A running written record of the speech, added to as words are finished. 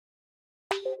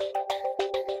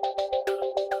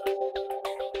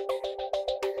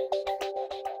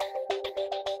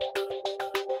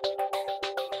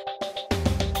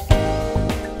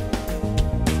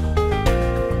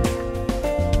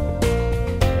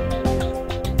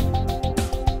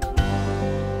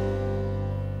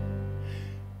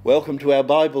Welcome to our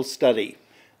Bible study.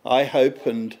 I hope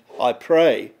and I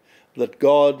pray that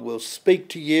God will speak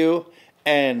to you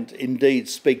and indeed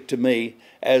speak to me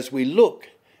as we look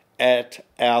at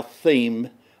our theme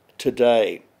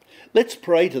today. Let's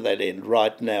pray to that end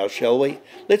right now, shall we?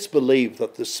 Let's believe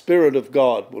that the Spirit of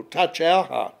God will touch our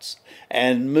hearts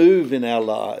and move in our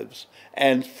lives,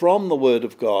 and from the Word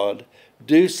of God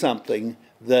do something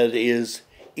that is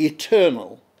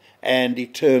eternal and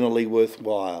eternally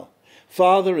worthwhile.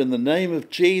 Father, in the name of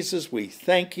Jesus, we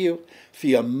thank you for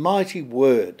your mighty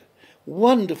word,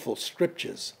 wonderful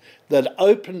scriptures that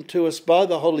open to us by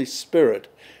the Holy Spirit,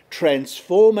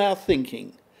 transform our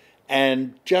thinking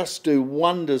and just do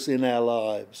wonders in our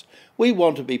lives. We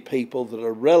want to be people that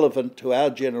are relevant to our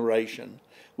generation.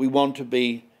 We want to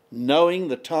be knowing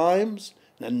the times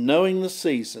and knowing the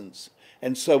seasons.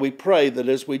 And so we pray that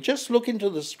as we just look into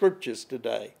the scriptures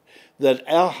today, that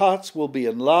our hearts will be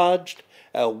enlarged,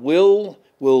 our will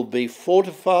be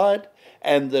fortified,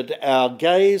 and that our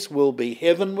gaze will be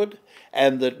heavenward,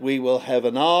 and that we will have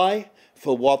an eye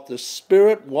for what the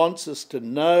Spirit wants us to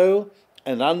know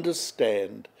and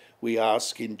understand. We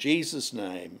ask in Jesus'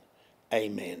 name,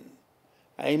 amen.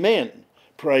 Amen.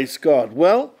 Praise God.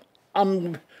 Well,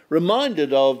 I'm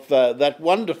reminded of that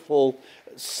wonderful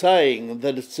saying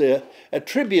that it's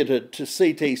attributed to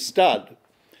C.T. Studd.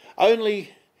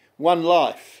 Only one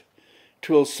life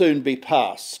 'twill soon be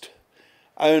past.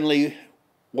 Only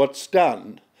what's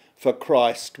done for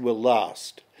Christ will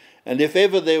last. And if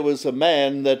ever there was a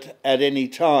man that at any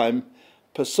time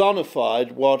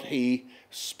personified what he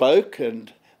spoke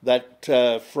and that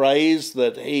phrase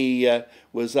that he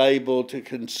was able to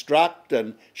construct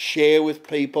and share with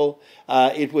people,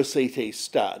 it was C.T.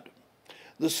 Studd.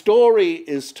 The story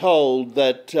is told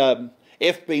that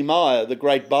F.B. Meyer, the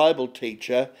great Bible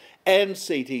teacher, and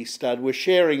C.T. Studd were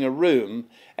sharing a room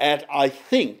at, I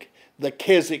think, the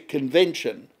Keswick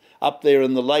Convention up there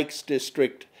in the Lakes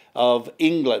District of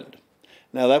England.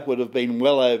 Now, that would have been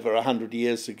well over 100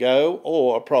 years ago,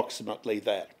 or approximately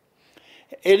that.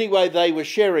 Anyway, they were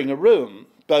sharing a room,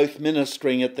 both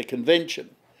ministering at the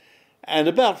convention. And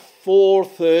about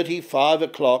 4:30, 5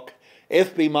 o'clock,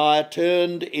 F.B. Meyer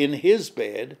turned in his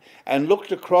bed and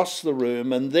looked across the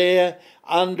room, and there,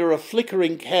 under a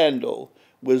flickering candle,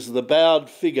 was the bowed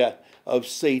figure of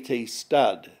C.T.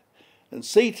 Studd. And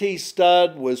C.T.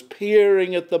 Studd was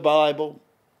peering at the Bible,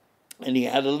 and he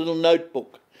had a little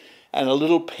notebook and a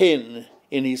little pen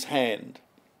in his hand.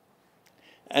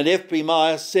 And F.B.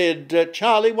 Meyer said,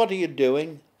 "Charlie, what are you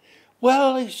doing?"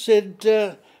 "Well," he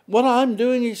said, "what I'm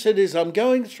doing," he said, "is I'm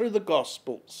going through the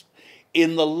Gospels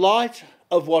in the light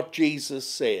of what Jesus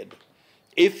said.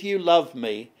 If you love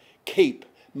me, keep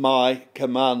my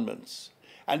commandments."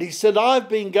 And he said, "I've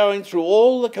been going through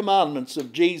all the commandments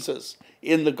of Jesus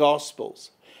in the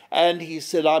Gospels." And he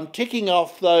said, "I'm ticking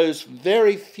off those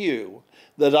very few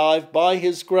that I've, by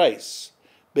his grace,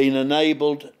 been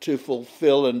enabled to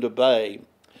fulfill and obey."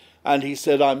 And he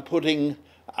said, "I'm putting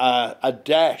a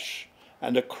dash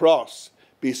and a cross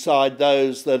beside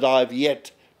those that I've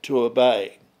yet to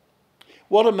obey."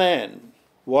 What a man,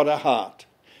 what a heart.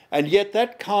 And yet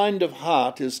that kind of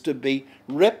heart is to be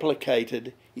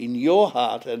replicated in your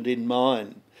heart and in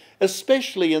mine,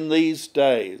 especially in these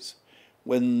days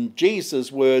when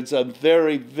Jesus' words are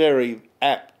very, very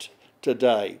apt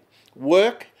today.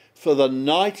 Work, for the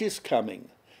night is coming.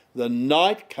 The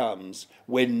night comes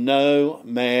when no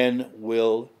man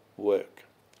will work.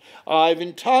 I've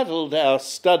entitled our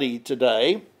study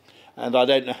today, and I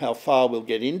don't know how far we'll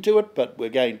get into it, but we're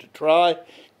going to try,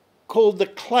 called The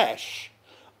Clash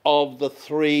of the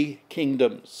Three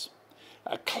Kingdoms.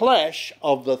 A clash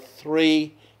of the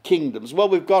three kingdoms. Well,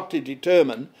 we've got to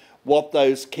determine what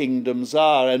those kingdoms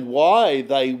are and why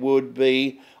they would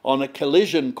be on a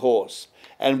collision course,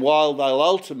 and why they'll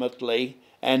ultimately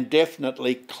and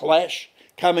definitely clash,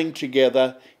 coming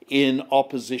together in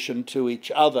opposition to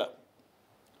each other.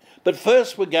 But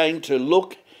first we're going to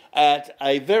look at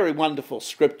a very wonderful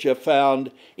scripture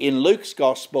found in Luke's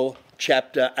Gospel,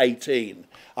 chapter 18.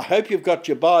 I hope you've got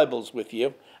your Bibles with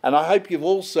you, and I hope you've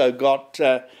also got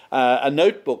a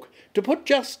notebook to put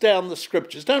just down the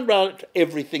scriptures. Don't write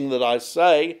everything that I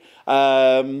say,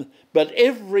 but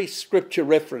every scripture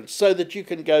reference so that you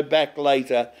can go back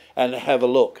later and have a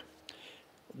look.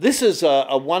 This is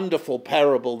a wonderful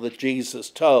parable that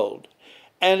Jesus told,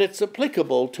 and it's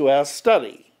applicable to our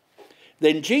study.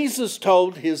 Then Jesus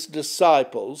told his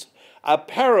disciples a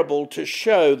parable to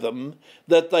show them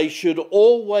that they should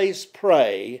always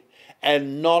pray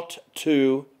and not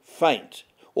to faint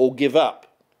or give up.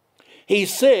 He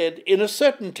said, in a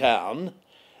certain town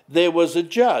there was a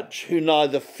judge who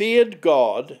neither feared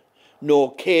God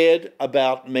nor cared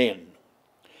about men.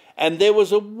 And there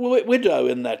was a widow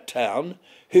in that town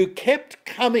who kept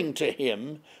coming to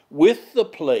him with the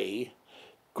plea,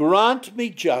 "Grant me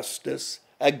justice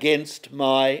against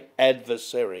my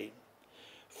adversary."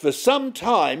 For some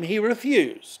time he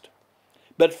refused,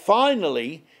 but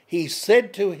finally he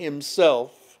said to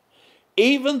himself,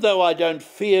 "Even though I don't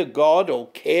fear God or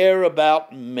care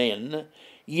about men,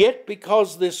 yet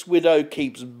because this widow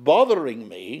keeps bothering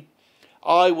me,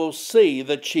 I will see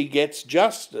that she gets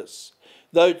justice,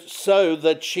 so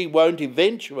that she won't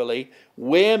eventually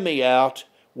wear me out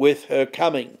with her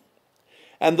coming."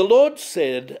 And the Lord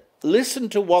said, "Listen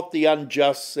to what the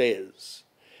unjust says.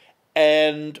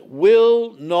 And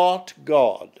will not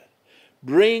God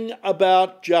bring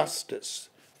about justice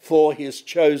for his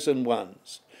chosen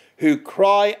ones, who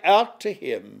cry out to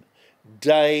him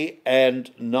day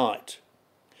and night?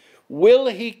 Will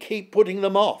he keep putting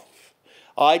them off?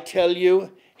 I tell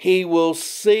you, he will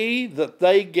see that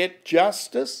they get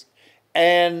justice,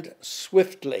 and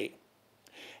swiftly.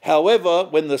 However,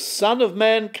 when the Son of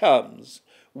Man comes,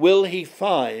 will he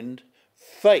find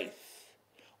faith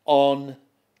on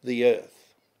the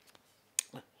earth?"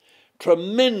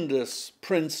 Tremendous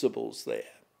principles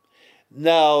there.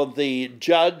 Now, the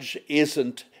judge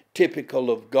isn't typical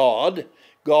of God.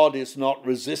 God is not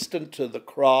resistant to the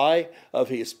cry of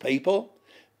his people,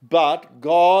 but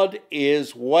God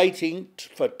is waiting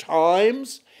for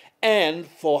times and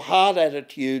for heart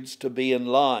attitudes to be in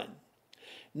line.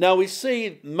 Now we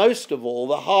see most of all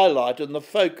the highlight and the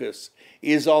focus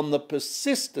is on the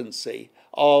persistency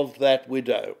of that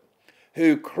widow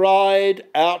who cried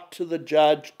out to the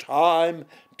judge time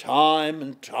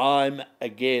and time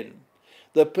again.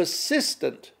 The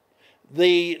persistent,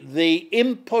 the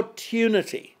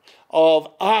importunity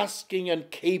of asking and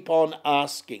keep on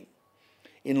asking.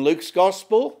 In Luke's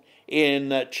Gospel,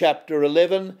 in chapter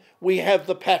 11, we have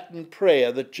the pattern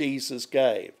prayer that Jesus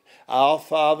gave. Our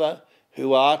Father,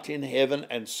 who art in heaven,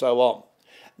 and so on.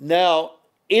 Now,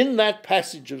 in that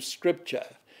passage of Scripture,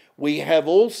 we have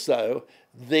also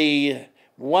the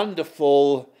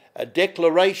wonderful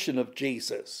declaration of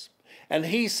Jesus. And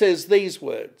he says these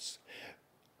words,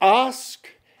 ask,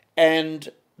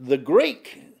 and the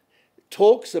Greek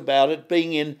talks about it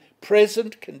being in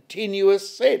present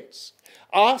continuous sense.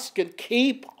 Ask and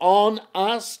keep on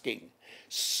asking.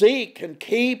 Seek and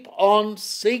keep on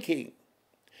seeking.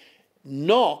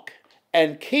 Knock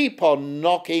and keep on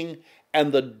knocking,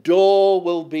 and the door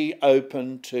will be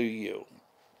open to you.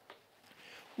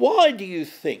 Why do you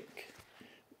think,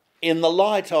 in the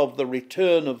light of the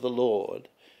return of the Lord,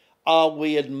 are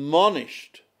we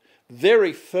admonished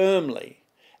very firmly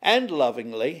and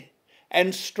lovingly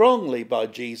and strongly by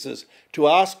Jesus to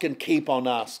ask and keep on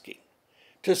asking,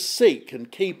 to seek and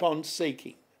keep on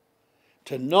seeking,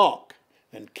 to knock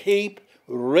and keep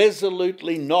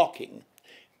resolutely knocking,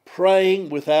 praying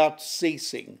without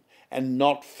ceasing and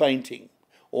not fainting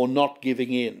or not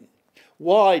giving in?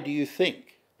 Why do you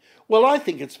think? Well, I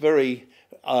think it's very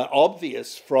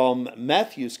obvious from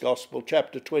Matthew's Gospel,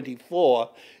 chapter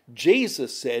 24.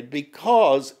 Jesus said,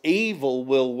 because evil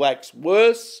will wax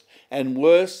worse and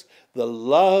worse, the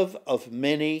love of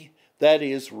many, that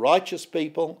is, righteous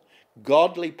people,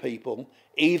 godly people,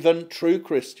 even true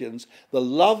Christians, the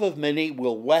love of many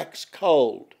will wax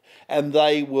cold, and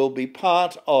they will be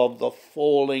part of the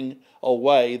falling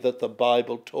away that the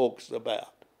Bible talks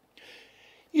about.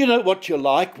 You know what you're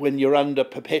like when you're under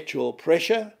perpetual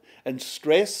pressure and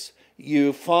stress?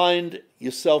 You find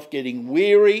yourself getting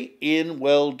weary in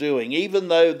well-doing. Even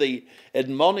though the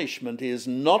admonishment is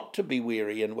not to be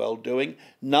weary in well-doing,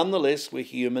 nonetheless we're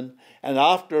human, and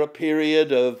after a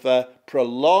period of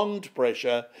prolonged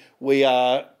pressure, we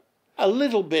are a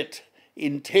little bit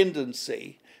in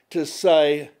tendency to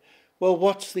say, well,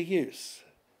 what's the use?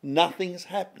 Nothing's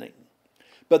happening.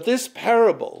 But this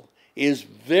parable is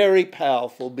very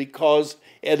powerful because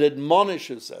it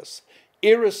admonishes us,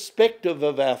 irrespective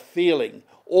of our feeling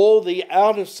or the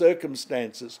outer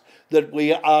circumstances, that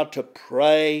we are to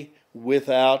pray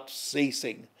without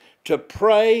ceasing, to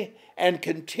pray and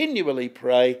continually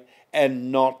pray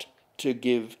and not to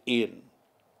give in.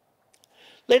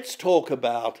 Let's talk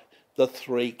about the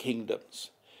three kingdoms.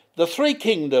 The three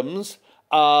kingdoms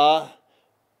are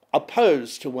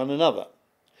opposed to one another.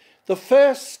 The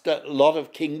first lot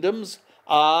of kingdoms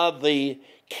are the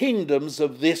kingdoms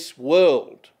of this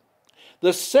world.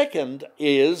 The second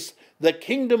is the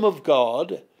kingdom of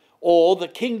God, or the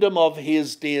kingdom of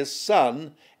his dear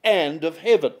Son and of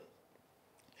heaven.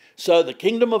 So the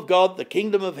kingdom of God, the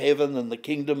kingdom of heaven, and the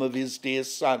kingdom of his dear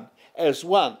Son as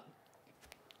one.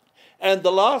 And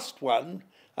the last one,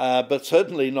 but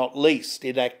certainly not least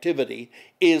in activity,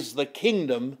 is the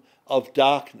kingdom of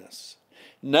darkness.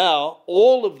 Now,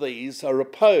 all of these are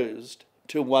opposed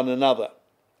to one another.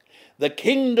 The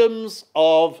kingdoms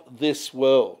of this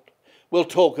world. We'll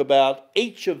talk about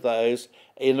each of those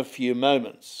in a few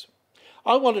moments.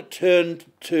 I want to turn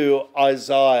to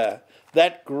Isaiah,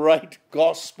 that great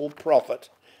gospel prophet,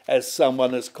 as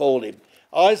someone has called him.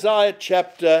 Isaiah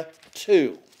chapter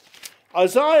 2.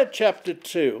 Isaiah chapter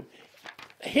 2,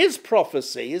 his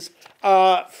prophecies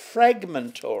are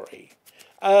fragmentary,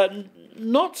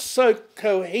 not so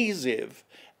cohesive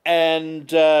and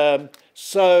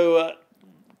so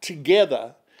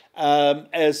together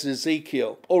as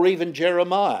Ezekiel or even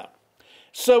Jeremiah.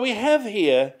 So we have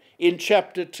here in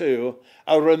chapter 2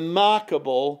 a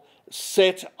remarkable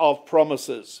set of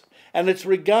promises, and it's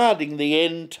regarding the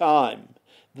end time.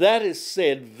 That is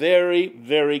said very,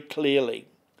 very clearly.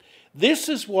 This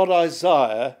is what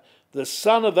Isaiah, the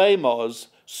son of Amos,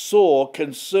 saw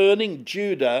concerning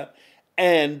Judah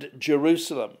and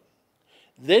Jerusalem.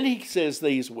 Then he says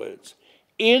these words,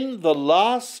 "In the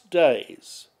last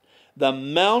days, the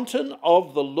mountain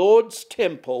of the Lord's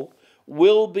temple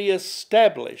will be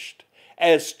established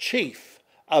as chief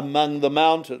among the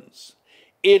mountains.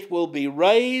 It will be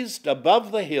raised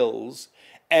above the hills,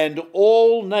 and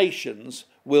all nations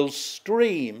will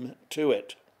stream to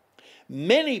it.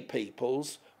 Many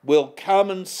peoples will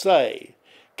come and say,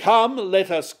 'Come,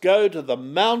 let us go to the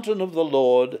mountain of the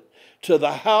Lord, to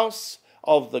the house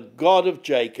of the God of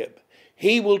Jacob.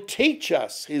 He will teach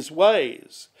us his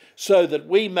ways, so that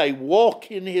we may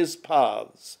walk in his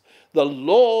paths. The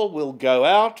law will go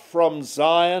out from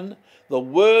Zion, the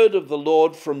word of the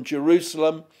Lord from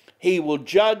Jerusalem. He will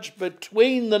judge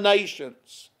between the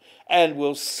nations and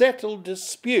will settle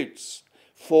disputes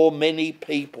for many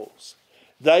peoples.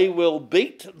 They will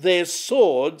beat their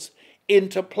swords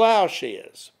into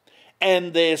plowshares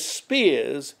and their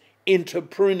spears into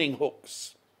pruning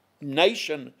hooks.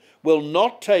 Nation will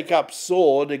not take up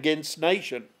sword against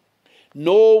nation,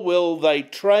 nor will they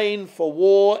train for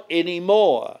war any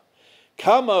more.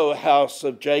 Come, O house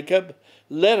of Jacob,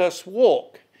 let us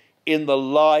walk in the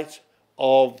light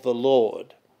of the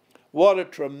Lord." What a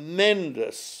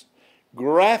tremendous,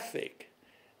 graphic,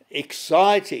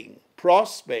 exciting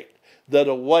prospect that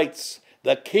awaits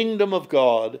the kingdom of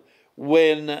God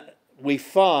when we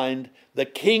find the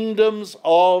kingdoms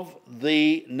of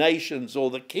the nations, or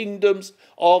the kingdoms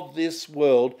of this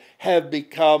world, have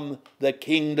become the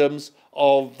kingdoms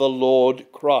of the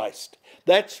Lord Christ.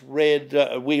 That's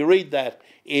we read that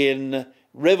in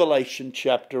Revelation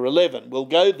chapter 11. We'll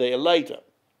go there later.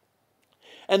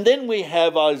 And then we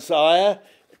have Isaiah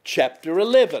chapter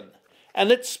 11,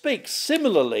 and it speaks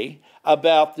similarly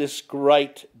about this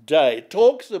great day. It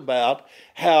talks about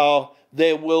how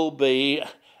there will be,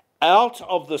 out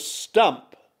of the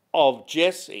stump of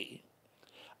Jesse,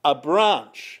 a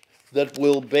branch that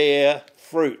will bear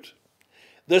fruit.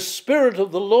 The Spirit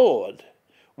of the Lord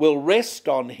will rest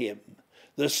on him,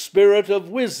 the Spirit of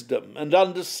wisdom and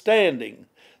understanding,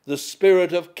 the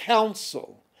Spirit of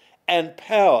counsel and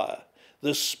power,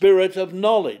 the Spirit of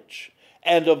knowledge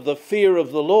and of the fear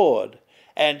of the Lord,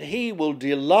 and he will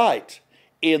delight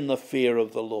in the fear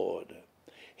of the Lord.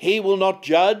 He will not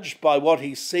judge by what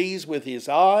he sees with his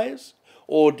eyes,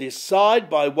 or decide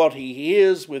by what he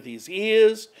hears with his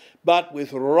ears, but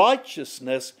with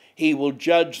righteousness he will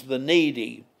judge the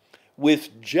needy.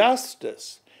 With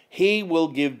justice he will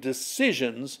give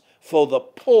decisions for the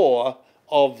poor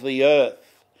of the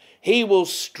earth. He will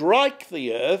strike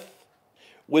the earth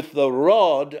with the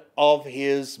rod of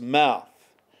his mouth,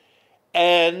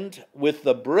 and with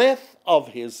the breath of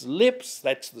his lips,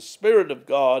 that's the Spirit of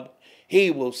God, he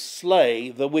will slay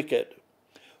the wicked.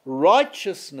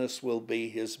 Righteousness will be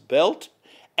his belt,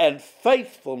 and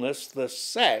faithfulness the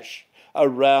sash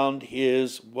around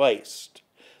his waist.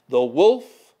 The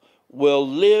wolf will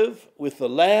live with the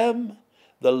lamb,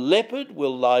 the leopard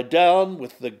will lie down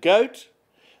with the goat,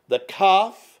 the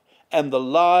calf and the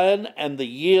lion and the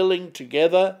yearling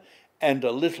together, and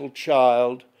a little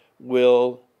child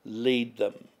will lead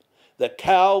them. The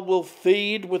cow will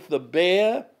feed with the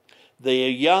bear, their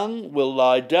young will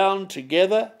lie down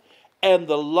together, and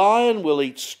the lion will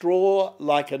eat straw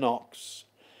like an ox.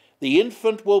 The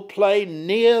infant will play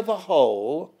near the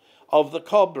hole of the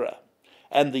cobra,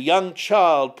 and the young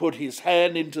child put his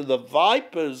hand into the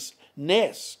viper's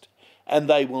nest, and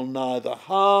they will neither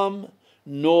harm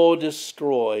nor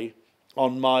destroy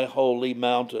on my holy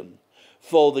mountain.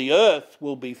 For the earth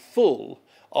will be full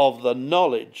of the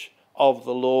knowledge of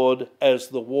the Lord as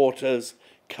the waters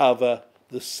cover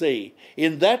the sea.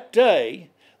 In that day,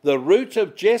 the root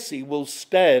of Jesse will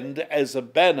stand as a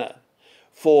banner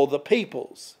for the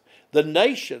peoples. The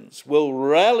nations will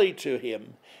rally to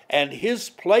him, and his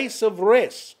place of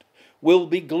rest will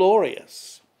be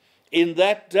glorious. In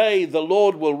that day, the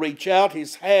Lord will reach out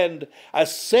his hand a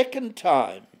second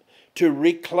time to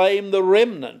reclaim the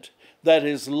remnant that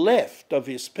is left of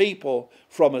his people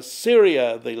from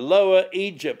Assyria, the lower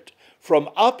Egypt, from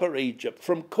upper Egypt,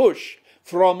 from Cush,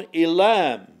 from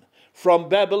Elam, from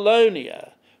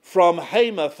Babylonia, from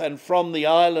Hamath, and from the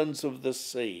islands of the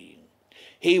sea.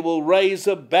 He will raise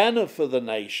a banner for the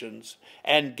nations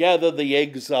and gather the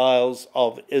exiles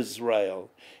of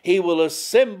Israel. He will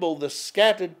assemble the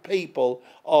scattered people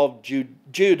of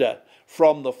Judah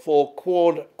from the four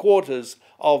quarters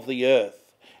of the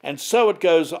earth. And so it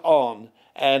goes on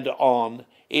and on.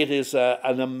 It is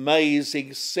an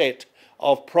amazing set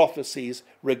of prophecies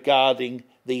regarding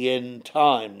the end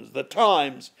times, the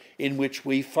times in which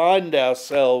we find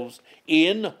ourselves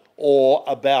in or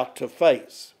about to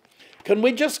face. Can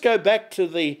we just go back to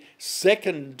the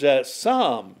second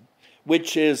psalm,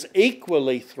 which is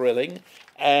equally thrilling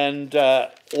and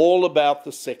all about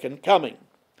the second coming?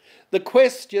 The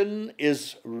question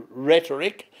is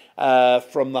rhetoric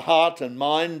from the heart and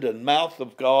mind and mouth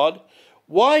of God.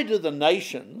 Why do the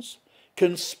nations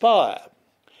conspire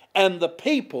and the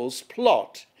peoples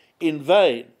plot in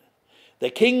vain? The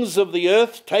kings of the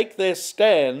earth take their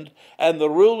stand, and the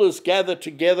rulers gather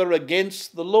together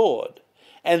against the Lord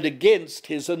and against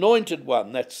his anointed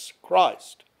one, that's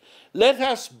Christ. Let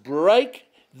us break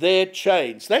their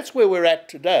chains. That's where we're at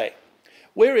today.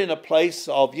 We're in a place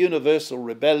of universal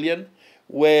rebellion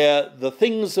where the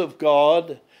things of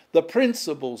God, the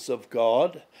principles of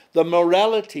God, the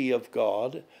morality of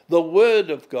God, the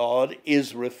word of God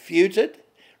is refuted,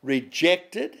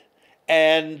 rejected,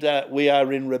 and we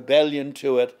are in rebellion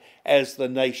to it as the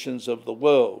nations of the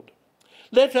world.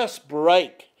 Let us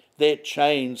break their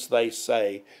chains, they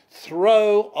say,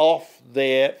 throw off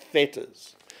their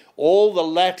fetters. All the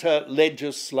latter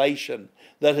legislation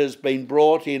that has been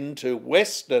brought into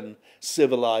Western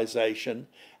civilization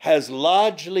has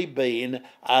largely been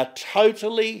a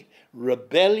totally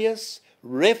rebellious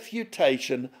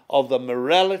refutation of the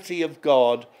morality of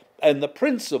God and the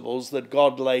principles that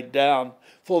God laid down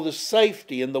for the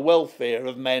safety and the welfare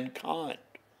of mankind.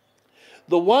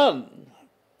 The one,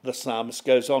 the psalmist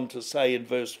goes on to say in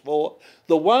verse 4,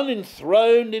 the one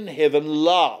enthroned in heaven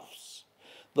laughs.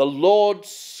 The Lord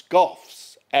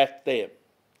scoffs at them.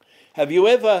 Have you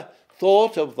ever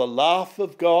thought of the laugh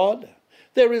of God?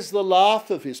 There is the laugh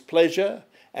of his pleasure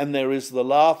and there is the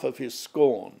laugh of his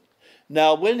scorn.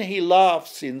 Now, when he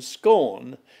laughs in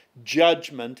scorn,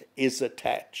 judgment is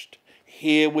attached.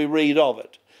 Here we read of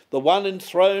it. The one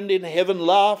enthroned in heaven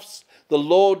laughs, the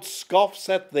Lord scoffs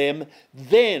at them,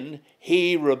 then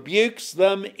he rebukes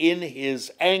them in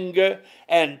his anger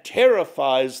and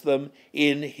terrifies them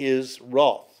in his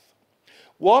wrath.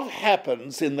 What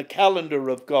happens in the calendar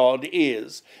of God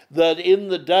is that in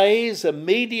the days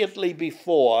immediately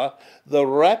before the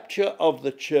rapture of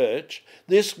the church,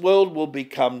 this world will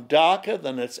become darker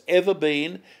than it's ever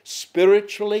been,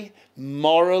 spiritually,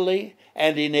 morally,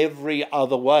 and in every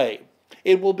other way.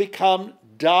 It will become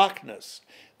darkness.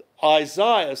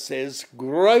 Isaiah says,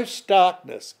 gross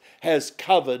darkness has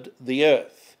covered the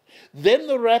earth. Then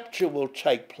the rapture will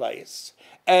take place,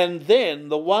 and then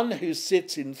the one who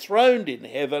sits enthroned in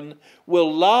heaven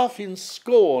will laugh in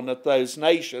scorn at those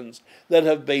nations that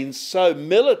have been so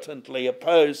militantly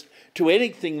opposed to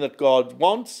anything that God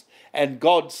wants and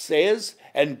God says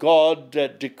and God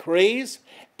decrees,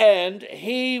 and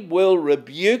he will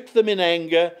rebuke them in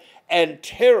anger and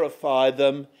terrify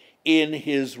them in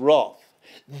his wrath.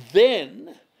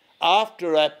 Then,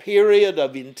 after a period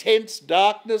of intense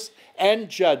darkness and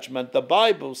judgment, the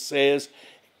Bible says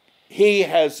he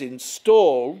has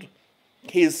installed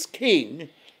his king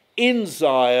in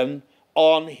Zion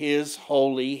on his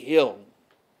holy hill.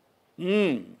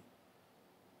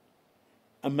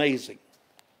 Amazing.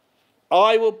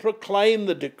 I will proclaim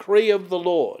the decree of the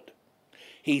Lord.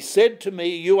 He said to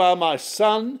me, you are my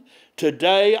son.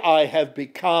 Today I have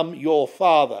become your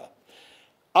father.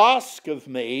 Ask of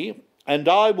me, and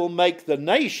I will make the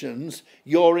nations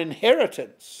your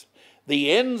inheritance, the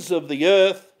ends of the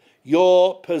earth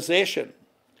your possession.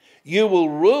 You will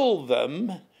rule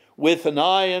them with an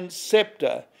iron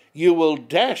scepter. You will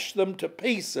dash them to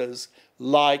pieces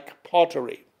like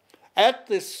pottery. At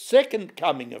this second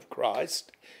coming of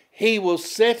Christ, he will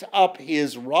set up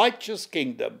his righteous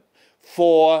kingdom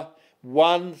for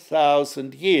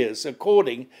 1,000 years,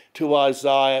 according to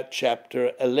Isaiah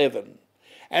chapter 11.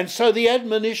 And so the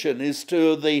admonition is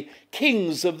to the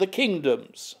kings of the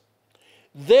kingdoms.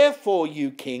 Therefore, you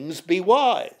kings, be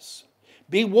wise,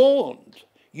 be warned,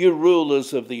 you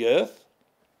rulers of the earth.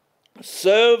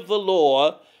 Serve the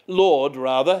Lord,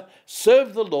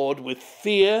 serve the Lord with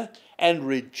fear and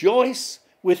rejoice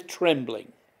with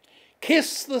trembling.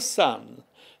 Kiss the Son,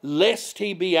 lest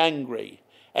he be angry,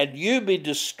 and you be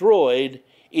destroyed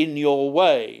in your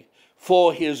way,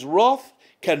 for his wrath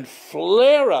can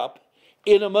flare up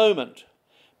in a moment.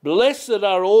 Blessed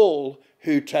are all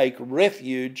who take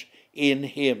refuge in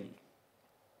him.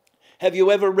 Have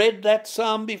you ever read that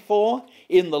psalm before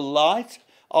in the light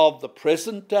of the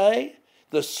present day,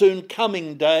 the soon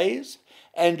coming days,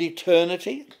 and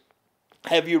eternity?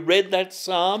 Have you read that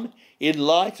psalm in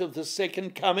light of the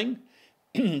second coming?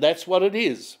 That's what it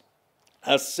is,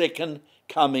 a second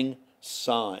coming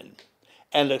sign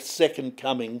and a second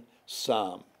coming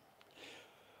psalm.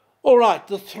 All right,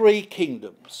 the three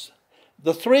kingdoms.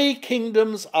 The three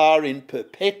kingdoms are in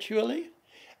perpetual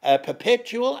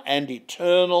and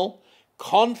eternal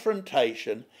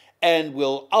confrontation and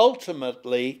will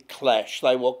ultimately clash.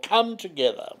 They will come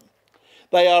together.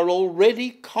 They are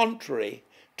already contrary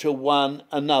to one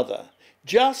another,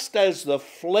 just as the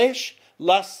flesh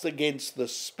lusts against the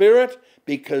spirit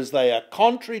because they are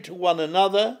contrary to one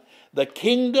another. The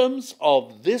kingdoms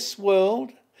of this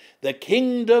world, the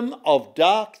kingdom of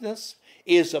darkness,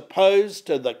 is opposed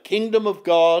to the kingdom of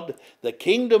God, the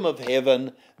kingdom of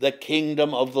heaven, the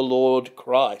kingdom of the Lord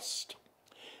Christ.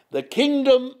 The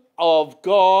kingdom of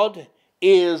God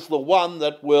is the one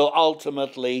that will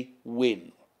ultimately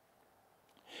win.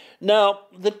 Now,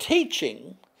 the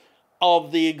teaching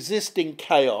of the existing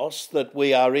chaos that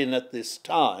we are in at this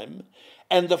time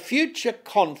and the future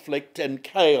conflict and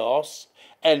chaos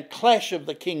and clash of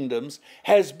the kingdoms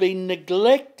has been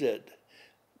neglected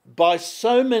by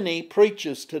so many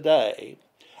preachers today.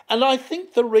 And I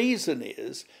think the reason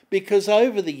is because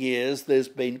over the years there's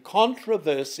been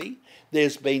controversy,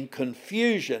 there's been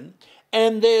confusion,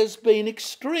 and there's been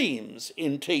extremes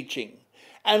in teaching.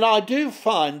 And I do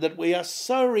find that we are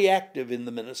so reactive in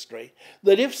the ministry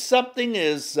that if something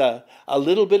is a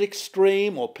little bit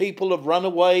extreme or people have run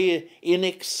away in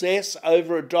excess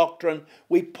over a doctrine,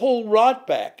 we pull right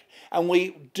back and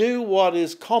we do what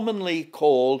is commonly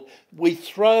called, we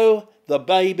throw the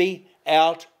baby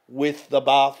out with the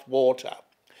bath water.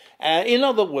 In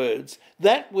other words,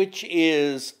 that which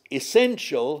is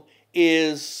essential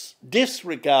is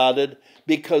disregarded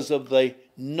because of the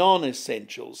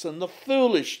non-essentials and the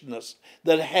foolishness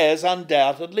that has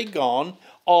undoubtedly gone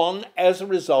on as a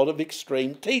result of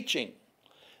extreme teaching.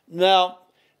 Now,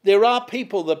 there are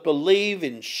people that believe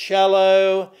in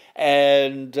shallow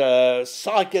and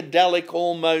psychedelic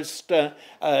almost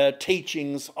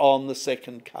teachings on the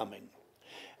second coming.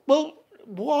 Well,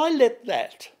 why let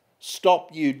that stop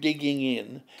you digging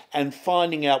in and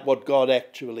finding out what God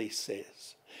actually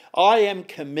says? I am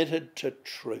committed to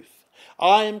truth.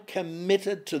 I am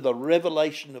committed to the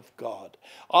revelation of God.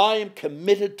 I am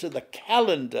committed to the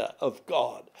calendar of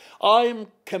God. I am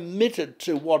committed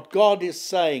to what God is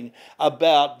saying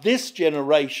about this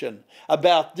generation,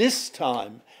 about this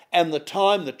time, and the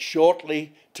time that's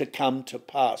shortly to come to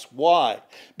pass. Why?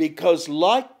 Because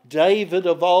like David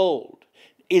of old,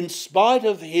 in spite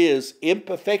of his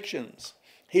imperfections,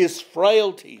 his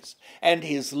frailties, and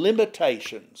his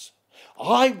limitations,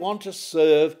 I want to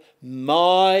serve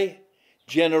my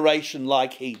generation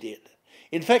like he did.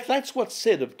 In fact, that's what's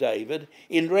said of David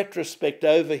in retrospect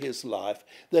over his life,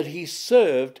 that he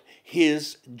served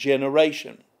his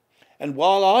generation. And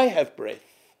while I have breath,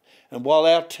 and while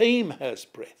our team has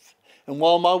breath, and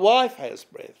while my wife has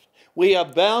breath, we are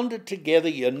bounded together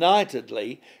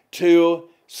unitedly to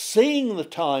seeing the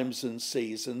times and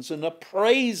seasons and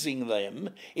appraising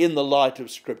them in the light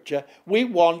of Scripture. We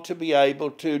want to be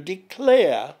able to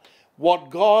declare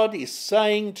what God is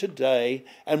saying today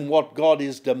and what God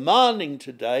is demanding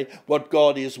today, what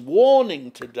God is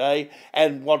warning today,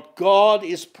 and what God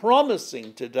is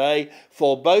promising today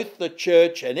for both the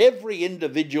church and every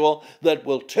individual that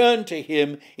will turn to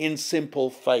him in simple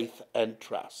faith and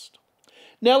trust.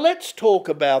 Now let's talk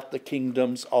about the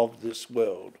kingdoms of this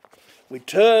world. We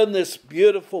turn this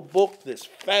beautiful book, this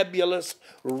fabulous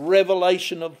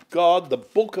revelation of God, the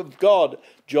book of God,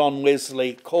 John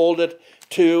Wesley called it,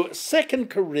 to 2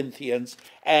 Corinthians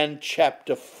and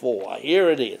chapter 4. Here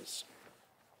it is.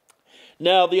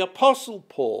 Now, the Apostle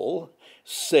Paul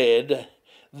said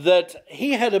that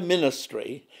he had a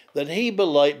ministry that he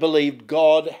believed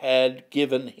God had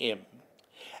given him.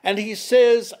 And he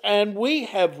says, and we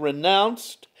have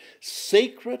renounced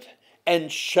secret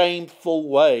and shameful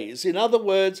ways. In other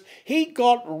words, he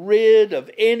got rid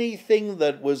of anything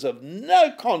that was of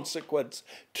no consequence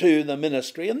to the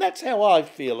ministry. And that's how I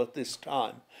feel at this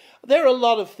time. There are a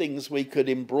lot of things we could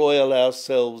embroil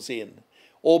ourselves in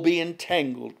or be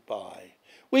entangled by.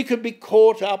 We could be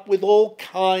caught up with all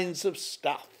kinds of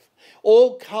stuff,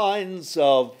 all kinds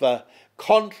of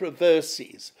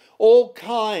controversies, all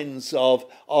kinds of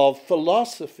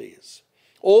philosophies,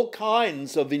 all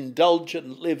kinds of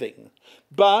indulgent living.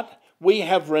 But we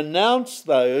have renounced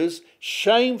those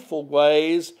shameful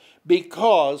ways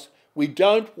because we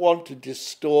don't want to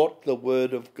distort the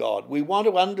Word of God. We want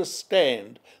to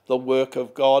understand the work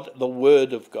of God, the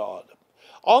Word of God.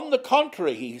 On the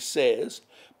contrary, he says,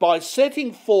 by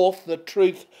setting forth the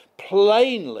truth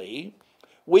plainly,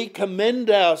 we commend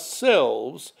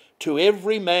ourselves to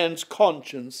every man's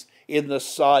conscience in the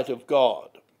sight of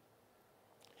God.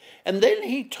 And then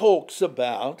he talks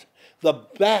about the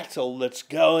battle that's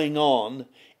going on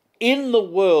in the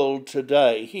world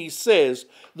today. He says,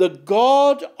 the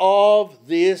God of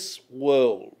this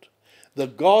world, the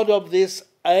God of this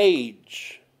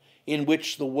age in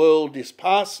which the world is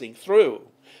passing through,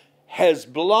 has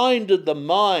blinded the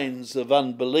minds of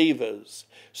unbelievers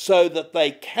so that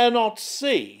they cannot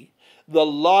see the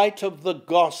light of the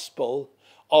gospel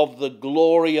of the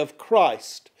glory of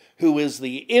Christ, who is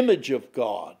the image of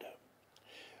God.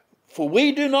 For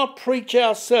we do not preach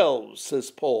ourselves,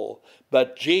 says Paul,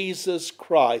 but Jesus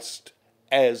Christ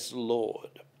as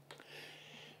Lord.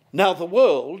 Now, the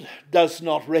world does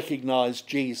not recognize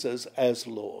Jesus as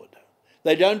Lord.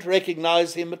 They don't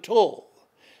recognize him at all.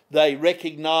 They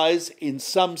recognize in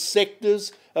some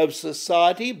sectors of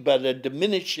society, but a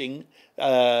diminishing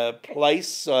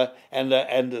place and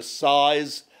the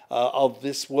size of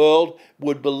this world,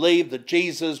 would believe that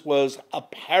Jesus was a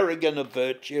paragon of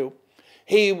virtue.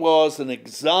 He was an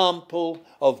example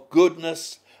of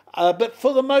goodness. But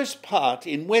for the most part,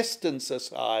 in Western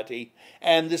society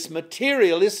and this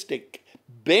materialistic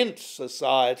bent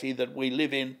society that we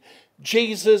live in,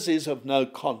 Jesus is of no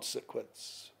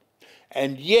consequence.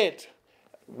 And yet,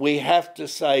 we have to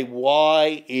say,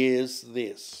 why is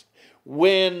this?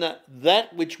 When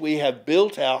that which we have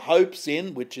built our hopes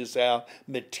in, which is our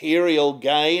material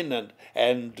gain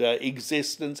and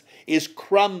existence, is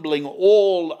crumbling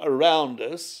all around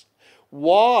us,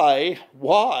 why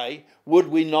would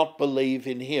we not believe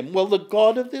in him? Well, the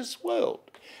God of this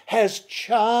world has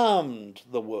charmed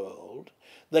the world.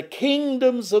 The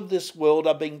kingdoms of this world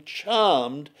are being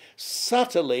charmed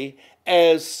subtly,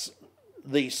 as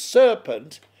the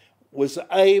serpent was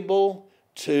able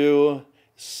to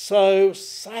so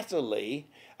subtly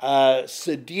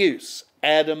seduce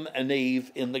Adam and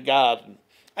Eve in the garden.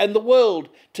 And the world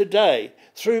today,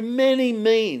 through many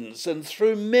means and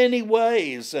through many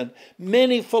ways and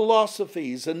many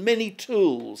philosophies and many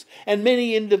tools and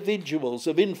many individuals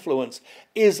of influence,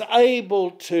 is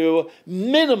able to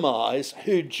minimize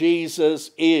who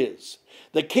Jesus is.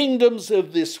 The kingdoms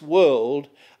of this world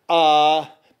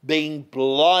are being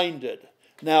blinded.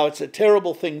 Now, it's a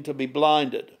terrible thing to be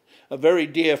blinded. A very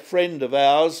dear friend of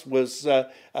ours was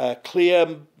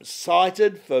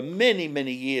clear-sighted for many,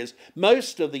 many years,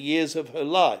 most of the years of her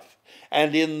life.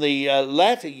 And in the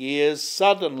latter years,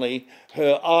 suddenly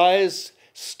her eyes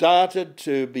started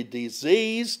to be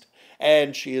diseased,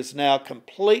 and she has now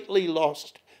completely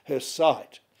lost her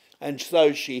sight. And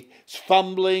so she's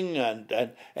fumbling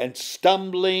and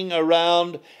stumbling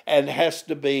around and has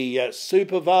to be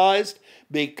supervised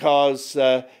because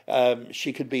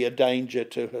she could be a danger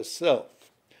to herself.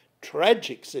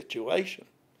 Tragic situation.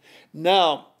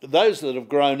 Now, those that have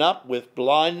grown up with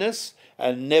blindness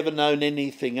and never known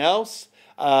anything else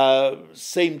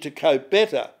seem to cope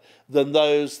better than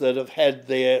those that have had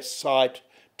their sight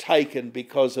taken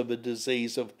because of a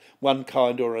disease of one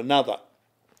kind or another.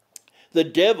 The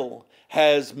devil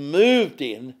has moved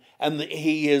in, and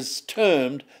he is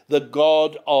termed the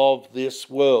God of this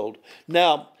world.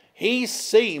 Now, he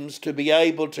seems to be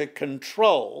able to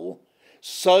control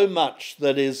so much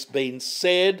that has been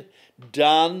said,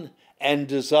 done, and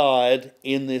desired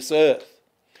in this earth.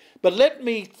 But let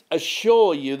me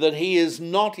assure you that he is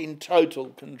not in total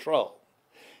control,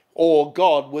 or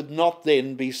God would not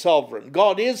then be sovereign.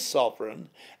 God is sovereign,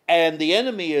 and the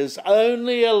enemy is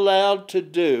only allowed to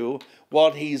do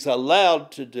what he's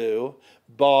allowed to do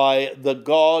by the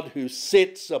God who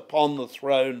sits upon the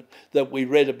throne that we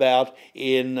read about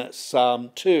in Psalm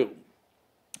 2.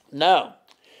 Now,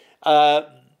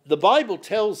 the Bible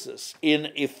tells us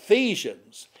in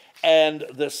Ephesians and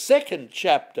the 2nd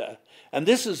chapter And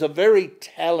this is a very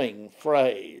telling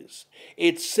phrase.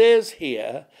 It says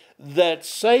here that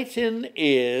Satan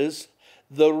is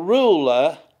the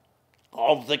ruler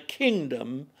of the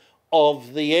kingdom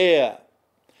of the air.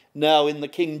 Now, in the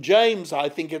King James, I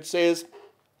think it says,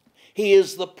 he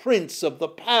is the prince of the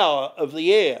power of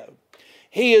the air.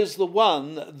 He is the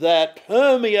one that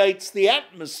permeates the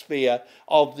atmosphere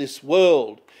of this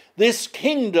world, this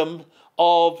kingdom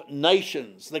of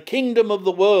nations, the kingdom of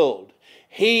the world.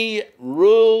 He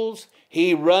rules,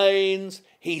 he reigns,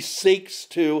 he seeks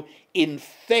to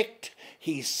infect,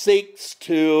 he seeks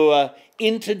to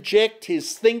interject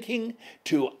his thinking,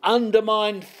 to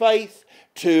undermine faith,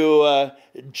 to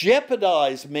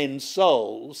jeopardize men's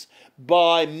souls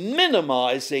by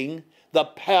minimizing the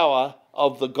power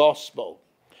of the gospel.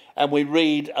 And we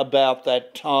read about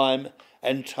that time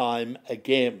and time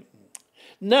again.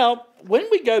 Now, when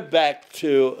we go back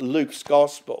to Luke's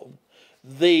gospel,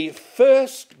 the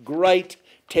first great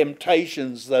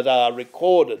temptations that are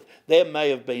recorded, there may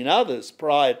have been others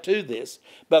prior to this,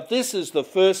 but this is the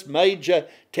first major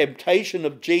temptation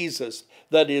of Jesus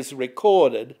that is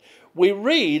recorded. We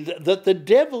read that the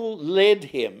devil led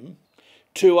him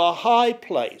to a high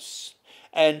place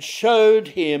and showed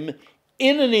him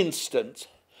in an instant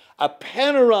a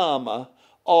panorama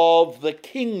of the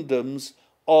kingdoms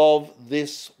of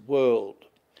this world,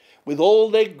 with all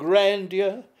their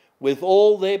grandeur, with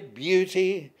all their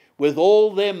beauty, with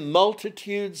all their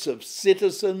multitudes of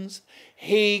citizens.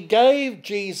 He gave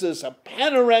Jesus a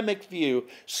panoramic view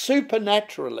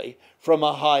supernaturally from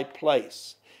a high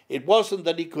place. It wasn't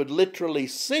that he could literally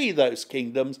see those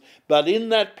kingdoms, but in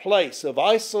that place of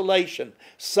isolation,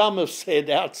 some have said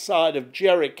outside of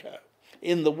Jericho,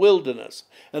 in the wilderness.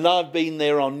 And I've been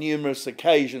there on numerous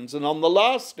occasions. And on the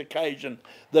last occasion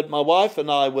that my wife and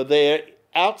I were there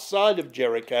outside of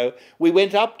Jericho, we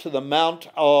went up to the Mount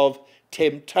of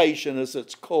Temptation, as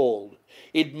it's called.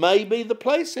 It may be the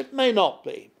place, it may not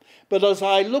be. But as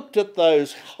I looked at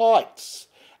those heights,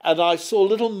 and I saw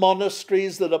little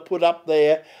monasteries that are put up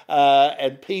there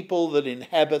and people that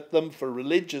inhabit them for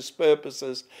religious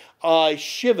purposes, I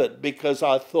shivered because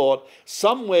I thought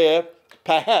somewhere,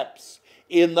 perhaps,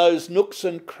 in those nooks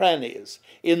and crannies,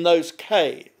 in those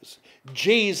caves,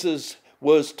 Jesus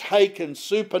was taken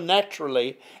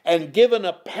supernaturally and given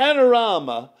a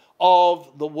panorama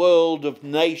of the world of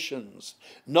nations.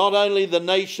 Not only the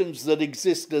nations that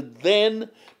existed then,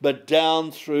 but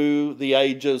down through the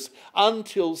ages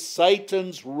until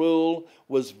Satan's rule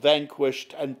was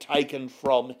vanquished and taken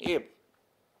from him.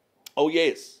 Oh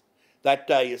yes, that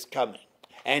day is coming,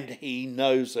 and he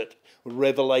knows it.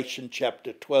 Revelation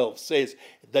chapter 12 says,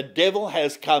 the devil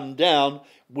has come down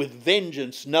with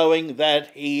vengeance, knowing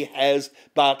that he has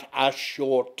but a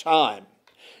short time.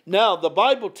 Now, the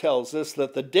Bible tells us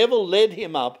that the devil led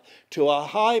him up to a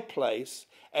high place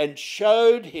and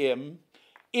showed him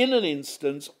in an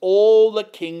instant all the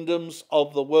kingdoms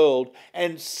of the world,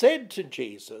 and said to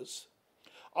Jesus,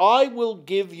 I will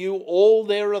give you all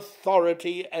their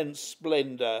authority and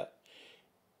splendor,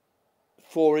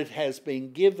 for it has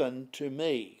been given to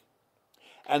me,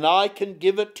 and I can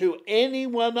give it to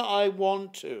anyone I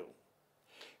want to.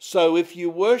 So if you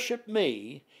worship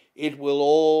me, it will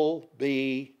all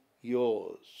be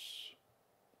yours.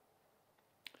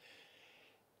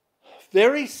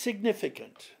 Very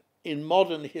significant in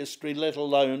modern history, let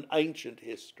alone ancient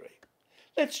history.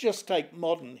 Let's just take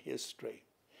modern history.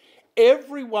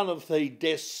 Every one of the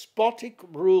despotic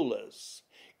rulers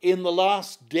in the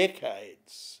last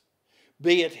decades,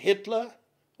 be it Hitler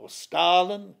or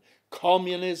Stalin,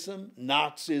 communism,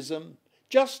 Nazism,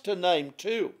 just to name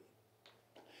two,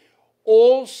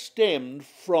 all stemmed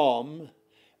from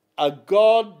a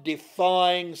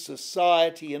God-defying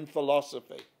society and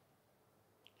philosophy.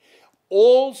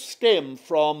 All stem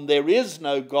from there is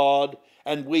no God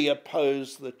and we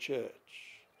oppose the church.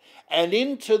 And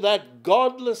into that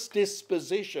godless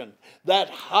disposition, that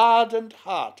hardened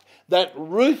heart, that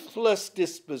ruthless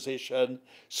disposition,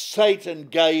 Satan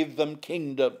gave them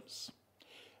kingdoms.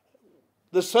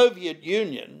 The Soviet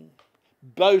Union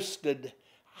boasted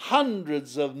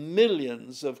hundreds of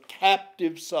millions of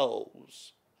captive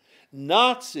souls.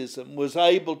 Nazism was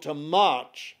able to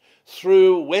march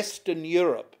through Western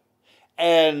Europe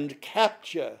and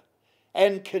capture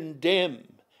and condemn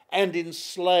and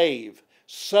enslave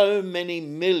so many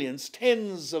millions,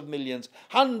 tens of millions,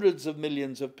 hundreds of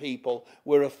millions of people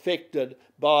were affected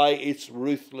by its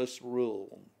ruthless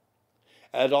rule.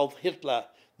 Adolf Hitler,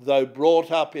 though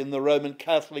brought up in the Roman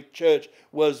Catholic Church,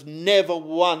 was never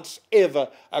once ever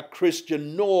a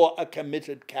Christian nor a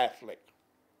committed Catholic.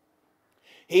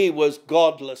 He was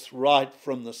godless right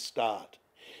from the start.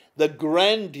 The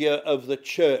grandeur of the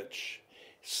church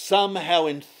somehow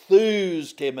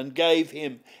enthused him and gave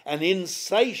him an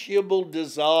insatiable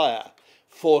desire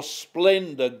for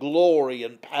splendor, glory,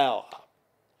 and power.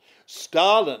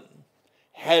 Stalin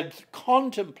had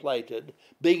contemplated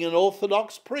being an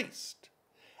Orthodox priest,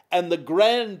 and the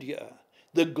grandeur,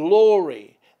 the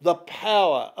glory, the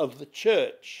power of the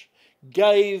church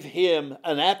gave him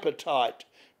an appetite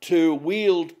to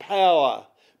wield power,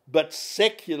 but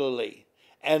secularly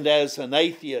and as an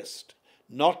atheist,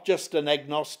 not just an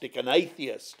agnostic, an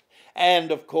atheist.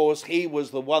 And of course, he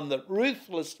was the one that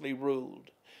ruthlessly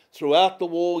ruled throughout the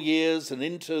war years and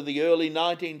into the early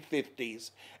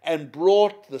 1950s, and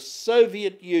brought the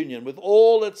Soviet Union with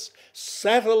all its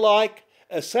satellite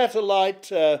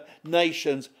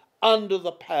nations under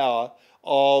the power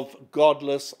of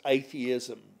godless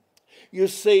atheism. You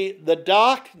see, the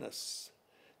darkness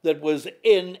that was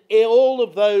in all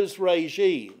of those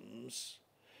regimes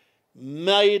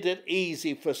made it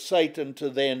easy for Satan to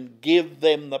then give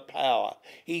them the power.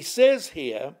 He says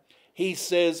here,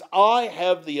 I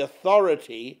have the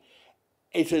authority,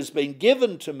 it has been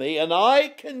given to me, and I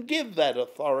can give that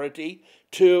authority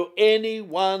to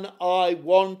anyone I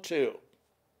want to.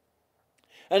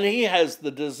 And he has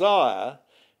the desire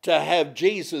to have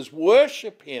Jesus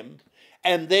worship him,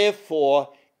 and therefore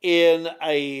in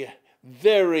a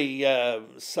very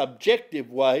subjective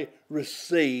way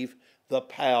receive the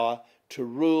power to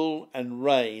rule and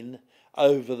reign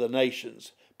over the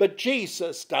nations. But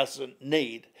Jesus doesn't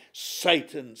need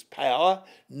Satan's power,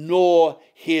 nor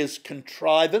his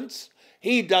contrivance.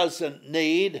 He doesn't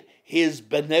need his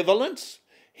benevolence.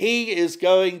 He is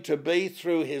going to be,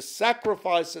 through his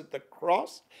sacrifice at the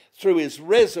cross, through his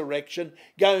resurrection,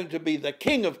 going to be the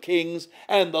King of Kings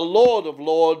and the Lord of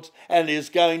Lords, and is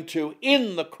going to,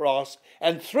 in the cross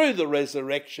and through the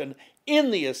resurrection,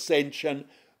 in the ascension,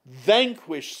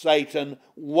 vanquish Satan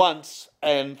once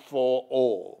and for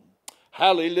all.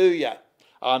 Hallelujah.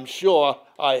 I'm sure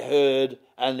I heard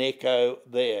an echo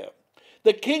there.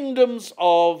 The kingdoms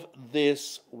of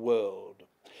this world.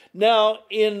 Now,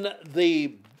 in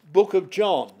the book of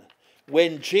John,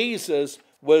 when Jesus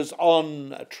was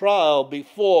on trial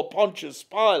before Pontius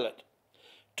Pilate,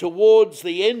 towards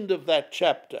the end of that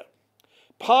chapter,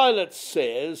 Pilate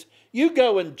says, you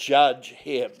go and judge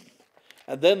him.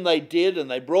 And then they did,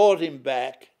 and they brought him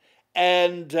back.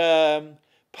 And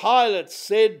Pilate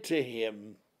said to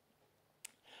him,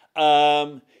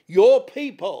 your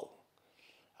people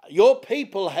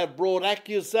have brought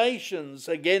accusations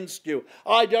against you.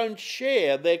 I don't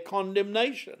share their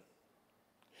condemnation.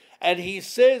 And he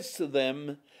says to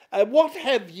them, what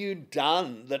have you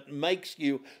done that makes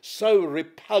you so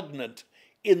repugnant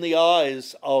in the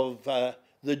eyes of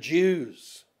the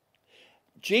Jews?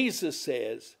 Jesus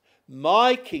says,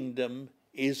 my kingdom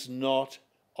is not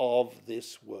of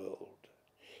this world.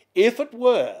 If it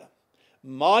were,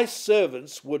 my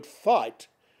servants would fight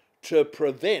to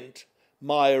prevent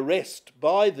my arrest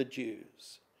by the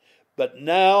Jews. But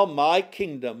now my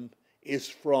kingdom is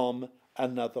from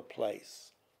another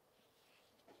place.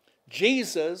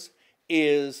 Jesus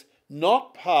is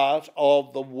not part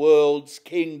of the world's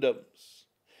kingdoms.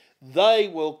 They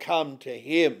will come to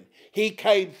him. He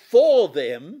came for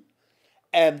them,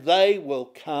 and they will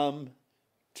come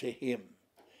to him,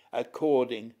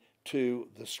 according to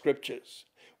the Scriptures.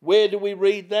 Where do we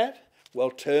read that? Well,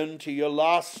 turn to your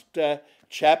last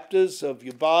chapters of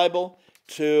your Bible,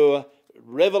 to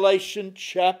Revelation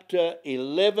chapter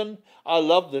 11. I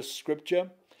love this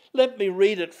scripture. Let me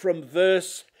read it from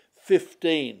verse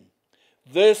 15.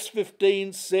 Verse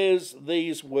 15 says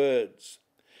these words,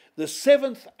 the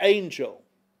seventh angel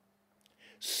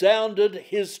sounded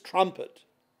his trumpet,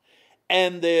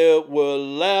 and there were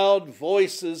loud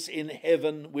voices in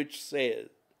heaven which said,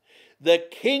 the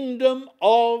kingdom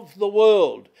of the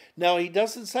world. Now, he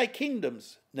doesn't say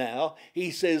kingdoms now. He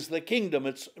says the kingdom.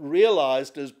 It's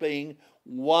realized as being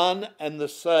one and the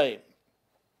same.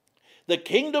 The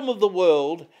kingdom of the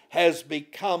world has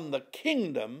become the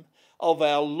kingdom of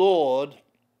our Lord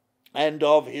and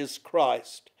of his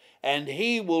Christ, and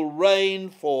he will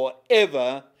reign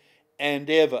forever and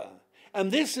ever.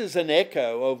 And this is an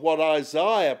echo of what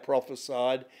Isaiah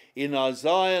prophesied in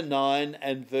Isaiah 9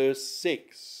 and verse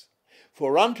 6.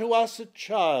 For unto us a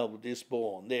child is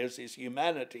born. There's his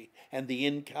humanity and the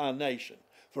incarnation.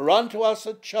 For unto us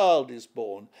a child is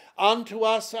born. Unto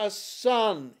us a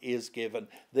son is given.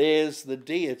 There's the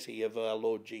deity of our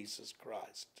Lord Jesus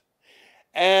Christ.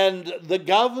 And the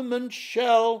government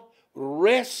shall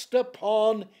rest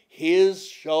upon his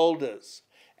shoulders.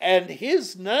 And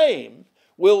his name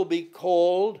will be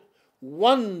called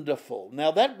Wonderful.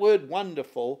 Now that word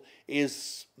wonderful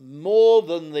is more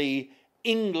than the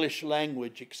English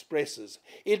language expresses.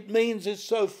 It means it's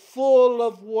so full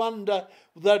of wonder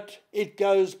that it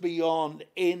goes beyond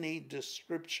any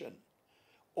description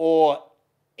or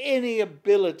any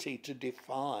ability to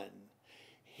define.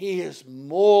 He is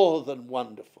more than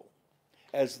wonderful,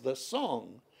 as the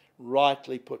song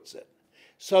rightly puts it.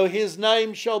 So his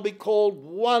name shall be called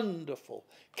Wonderful,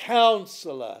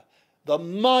 Counselor, the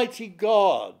Mighty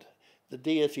God. The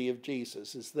deity of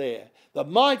Jesus is there. The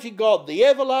Mighty God, the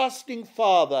Everlasting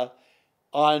Father.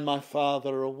 I and my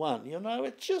Father are one. You know,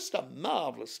 it's just a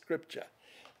marvellous scripture.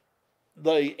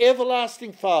 The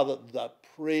Everlasting Father, the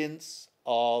Prince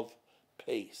of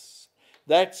Peace.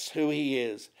 That's who he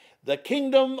is. The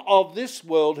kingdom of this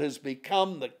world has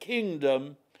become the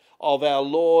kingdom of our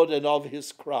Lord and of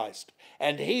his Christ,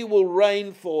 and he will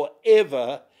reign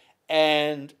forever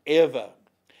and ever.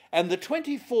 And the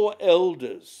 24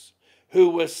 elders who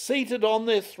were seated on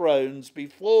their thrones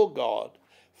before God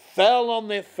fell on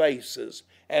their faces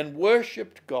and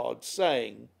worshipped God,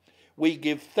 saying, "We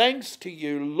give thanks to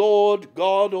you, Lord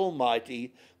God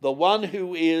Almighty, the one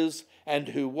who is and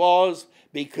who was,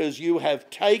 because you have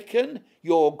taken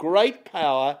your great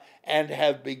power and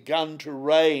have begun to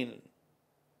reign."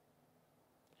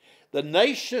 The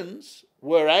nations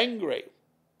were angry,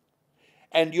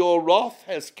 and your wrath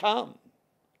has come.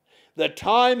 The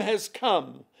time has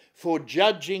come for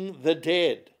judging the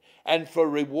dead and for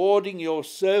rewarding your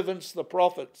servants the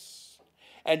prophets,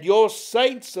 and your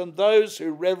saints and those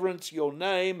who reverence your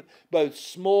name, both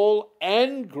small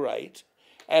and great,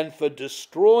 and for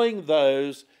destroying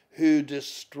those who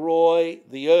destroy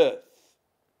the earth.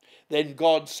 Then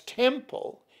God's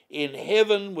temple in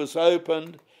heaven was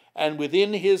opened, and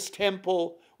within his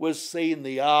temple was seen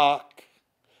the ark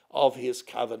of his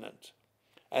covenant.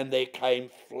 And there came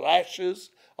flashes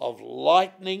of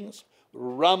lightnings,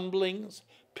 rumblings,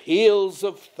 peals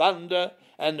of thunder,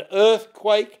 an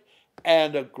earthquake,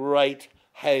 and a great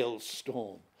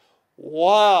hailstorm.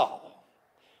 Wow!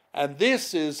 And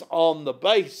this is on the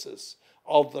basis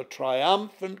of the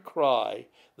triumphant cry,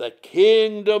 the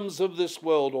kingdoms of this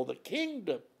world, or the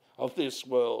kingdom of this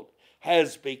world,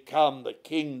 has become the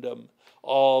kingdom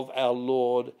of our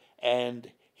Lord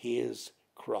and his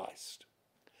Christ.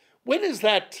 When is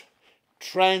that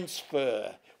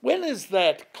transfer? When is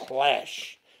that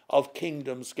clash of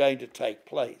kingdoms going to take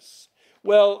place?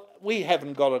 Well, we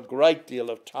haven't got a great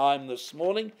deal of time this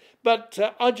morning, but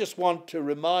I just want to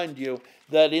remind you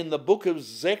that in the book of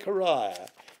Zechariah,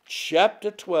 chapter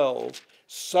 12,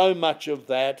 so much of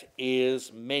that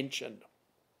is mentioned.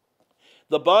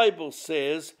 The Bible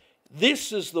says,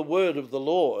 "This is the word of the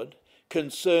Lord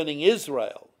concerning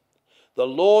Israel, the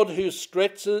Lord who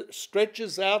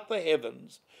stretches out the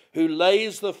heavens, who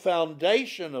lays the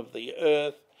foundation of the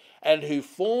earth, and who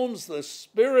forms the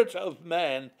spirit of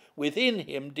man within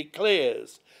him,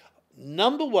 declares,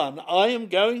 number one, I am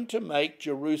going to make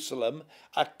Jerusalem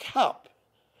a cup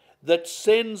that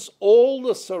sends all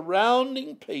the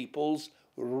surrounding peoples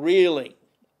reeling."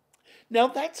 Now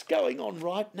that's going on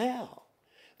right now.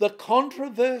 The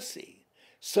controversy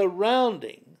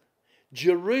surrounding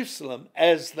Jerusalem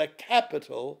as the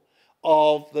capital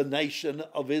of the nation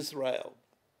of Israel.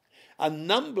 A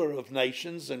number of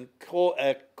nations, and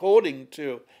according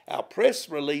to our press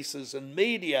releases and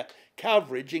media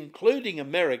coverage, including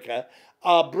America,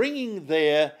 are bringing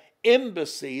their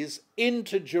embassies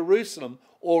into Jerusalem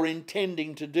or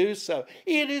intending to do so.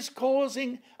 It is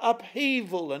causing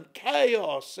upheaval and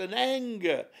chaos and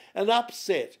anger and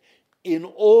upset in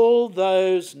all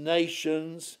those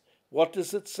nations. What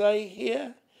does it say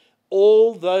here?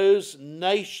 All those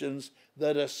nations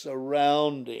that are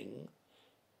surrounding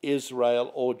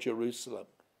Israel or Jerusalem.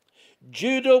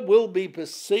 Judah will be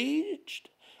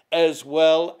besieged as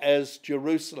well as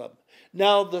Jerusalem.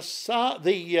 Now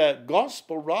the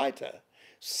gospel writer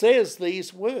says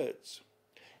these words.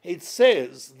 It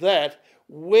says that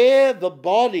where the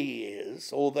body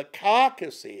is, or the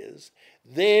carcass is,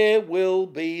 there will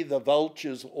be the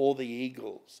vultures or the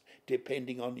eagles,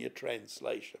 depending on your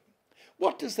translation.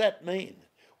 What does that mean?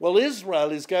 Well,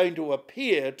 Israel is going to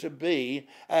appear to be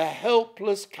a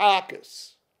helpless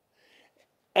carcass.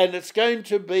 And it's going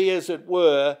to be, as it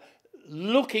were,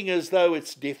 looking as though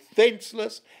it's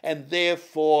defenseless and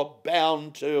therefore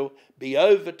bound to be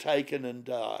overtaken and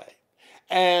die.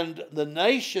 And the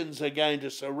nations are going to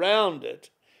surround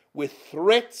it with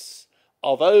threats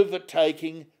of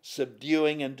overtaking,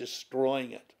 subduing and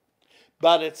destroying it.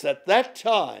 But it's at that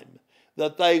time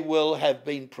that they will have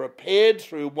been prepared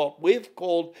through what we've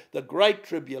called the Great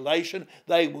Tribulation.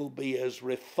 They will be as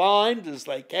refined as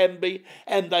they can be,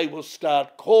 and they will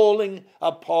start calling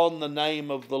upon the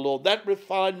name of the Lord. That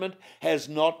refinement has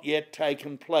not yet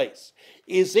taken place.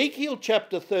 Ezekiel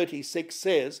chapter 36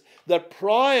 says that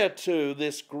prior to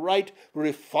this great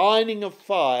refining of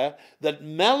fire that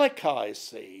Malachi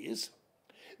sees,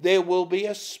 there will be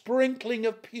a sprinkling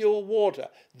of pure water.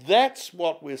 That's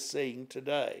what we're seeing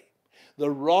today. The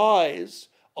rise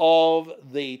of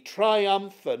the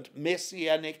triumphant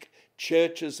messianic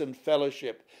churches and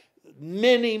fellowship.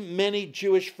 Many, many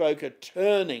Jewish folk are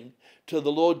turning to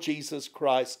the Lord Jesus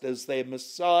Christ as their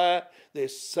Messiah, their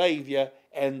Saviour,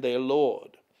 and their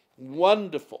Lord.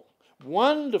 Wonderful,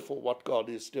 wonderful what God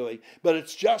is doing, but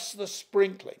it's just the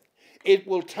sprinkling. It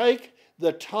will take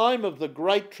the time of the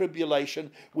Great Tribulation,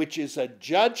 which is a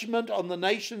judgment on the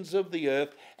nations of the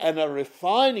earth and a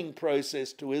refining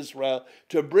process to Israel,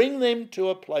 to bring them to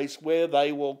a place where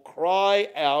they will cry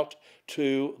out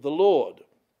to the Lord.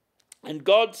 And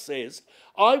God says,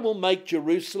 I will make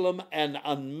Jerusalem an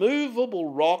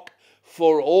unmovable rock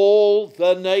for all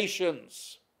the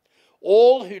nations.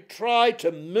 All who try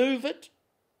to move it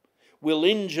will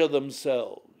injure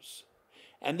themselves.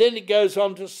 And then it goes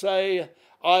on to say,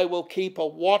 I will keep a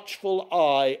watchful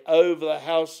eye over the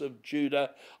house of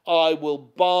Judah. I will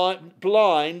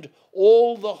blind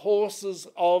all the horses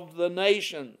of the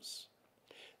nations.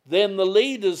 Then the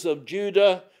leaders of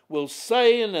Judah will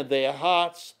say in their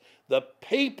hearts, the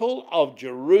people of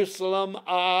Jerusalem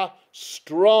are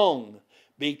strong,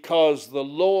 because the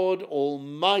Lord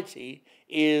Almighty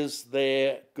is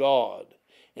their God.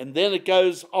 And then it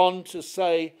goes on to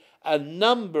say a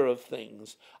number of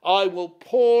things. I will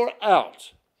pour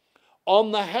out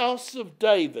on the house of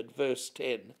David, verse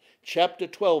 10, chapter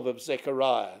 12 of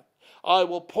Zechariah. I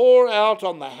will pour out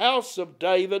on the house of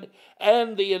David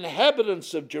and the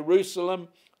inhabitants of Jerusalem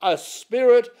a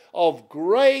spirit of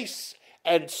grace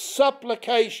and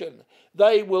supplication.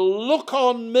 They will look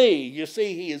on me. You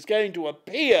see, he is going to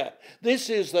appear. This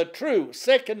is the true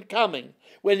second coming.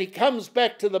 When he comes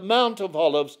back to the Mount of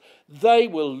Olives, they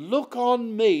will look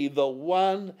on me, the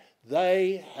one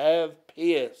they have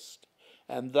pierced,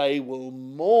 and they will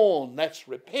mourn, that's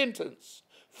repentance,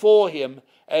 for him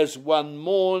as one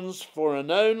mourns for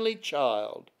an only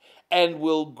child, and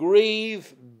will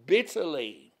grieve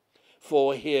bitterly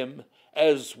for him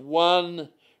as one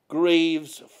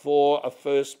grieves for a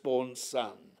firstborn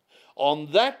son.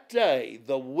 On that day,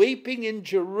 the weeping in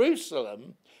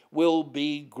Jerusalem will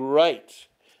be great.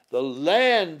 The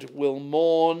land will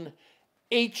mourn,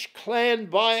 each clan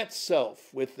by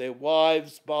itself, with their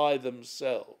wives by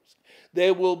themselves.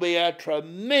 There will be a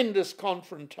tremendous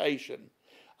confrontation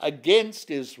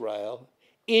against Israel,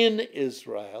 in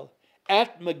Israel,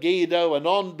 at Megiddo and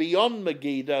on beyond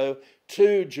Megiddo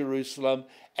to Jerusalem,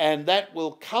 and that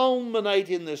will culminate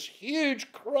in this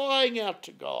huge crying out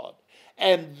to God.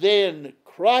 And then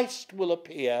Christ will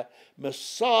appear,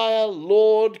 Messiah,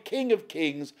 Lord, King of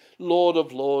Kings, Lord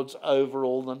of Lords over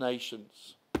all the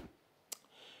nations.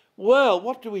 Well,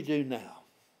 what do we do now?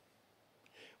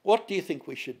 What do you think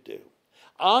we should do?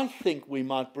 I think we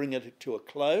might bring it to a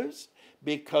close,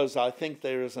 because I think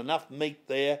there is enough meat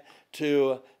there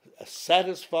to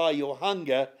satisfy your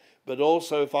hunger, but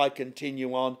also if I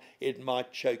continue on, it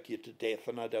might choke you to death,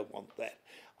 and I don't want that.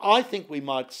 I think we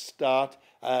might start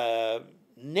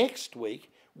next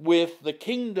week with the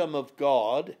kingdom of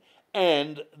God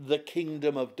and the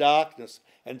kingdom of darkness,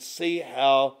 and see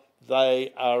how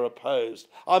they are opposed.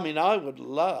 I mean, I would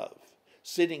love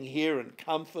sitting here in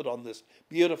comfort on this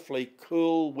beautifully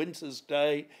cool winter's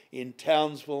day in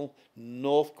Townsville,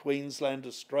 North Queensland,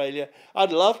 Australia.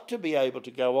 I'd love to be able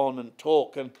to go on and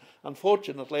talk, and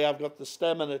unfortunately I've got the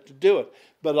stamina to do it.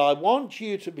 But I want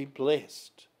you to be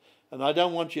blessed, and I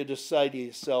don't want you to say to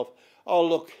yourself, oh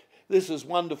look, this is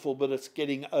wonderful, but it's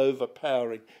getting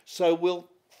overpowering. So we'll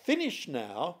finish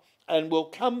now, and we'll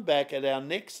come back at our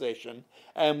next session,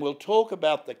 and we'll talk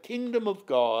about the kingdom of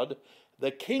God,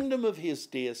 the kingdom of his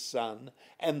dear Son,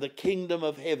 and the kingdom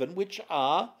of heaven, which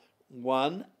are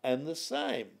one and the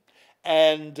same.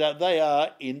 And they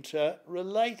are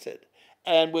interrelated.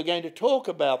 And we're going to talk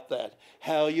about that,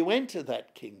 how you enter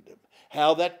that kingdom,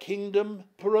 how that kingdom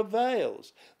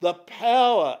prevails, the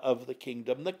power of the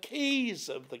kingdom, the keys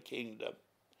of the kingdom,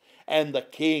 and the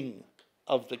king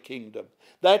of the kingdom.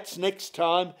 That's next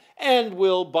time, and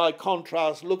we'll, by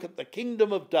contrast, look at the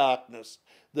kingdom of darkness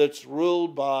that's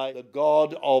ruled by the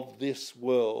God of this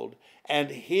world, and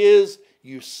his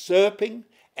usurping,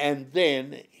 and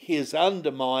then his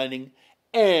undermining,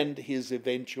 and his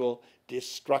eventual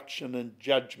destruction and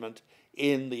judgment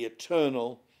in the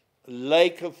eternal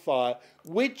lake of fire,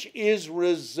 which is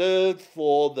reserved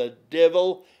for the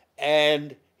devil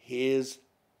and his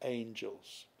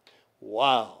angels.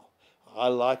 Wow, I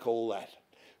like all that.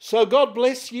 So God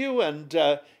bless you, and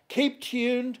keep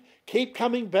tuned, keep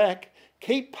coming back,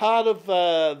 keep part of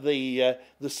the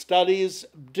studies.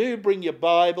 Do bring your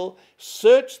Bible,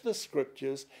 search the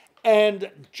scriptures, and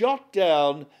jot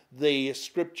down the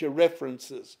scripture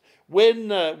references. When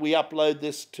we upload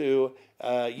this to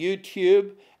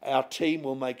YouTube, our team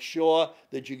will make sure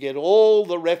that you get all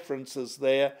the references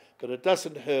there, but it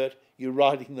doesn't hurt you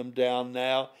writing them down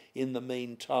now in the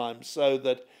meantime, so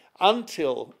that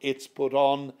until it's put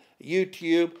on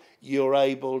YouTube, you're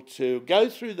able to go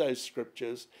through those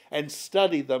scriptures and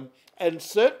study them, and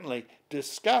certainly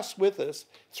discuss with us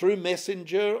through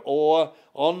Messenger or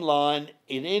online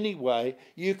in any way.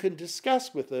 You can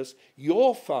discuss with us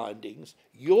your findings,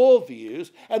 your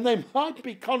views, and they might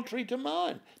be contrary to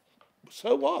mine.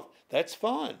 So what? That's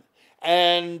fine.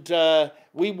 And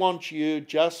we want you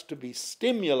just to be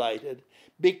stimulated,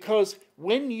 because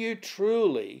when you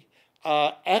truly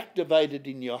are activated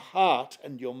in your heart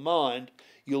and your mind,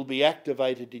 you'll be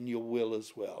activated in your will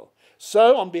as well.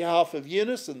 So on behalf of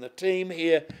Eunice and the team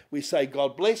here, we say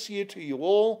God bless you to you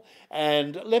all,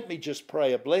 and let me just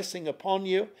pray a blessing upon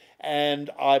you, and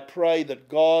I pray that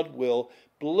God will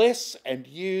bless and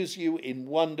use you in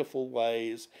wonderful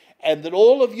ways, and that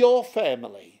all of your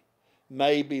family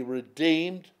may be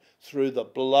redeemed through the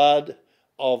blood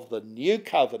of the new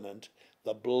covenant,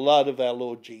 the blood of our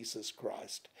Lord Jesus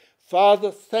Christ.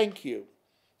 Father, thank you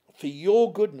for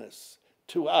your goodness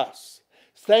to us.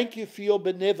 Thank you for your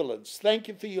benevolence. Thank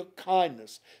you for your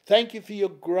kindness. Thank you for your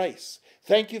grace.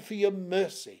 Thank you for your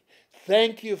mercy.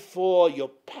 Thank you for your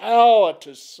power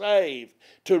to save,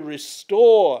 to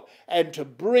restore, and to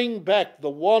bring back the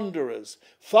wanderers.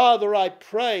 Father, I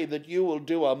pray that you will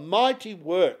do a mighty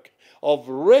work of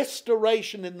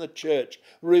restoration in the church,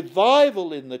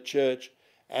 revival in the church,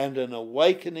 and an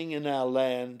awakening in our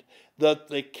land, that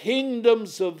the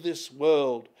kingdoms of this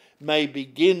world may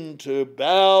begin to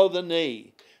bow the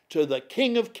knee to the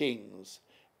King of Kings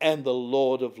and the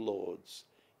Lord of Lords.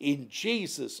 In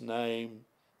Jesus' name,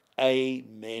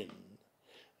 amen.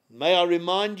 May I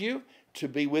remind you to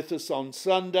be with us on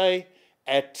Sunday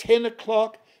at 10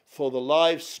 o'clock for the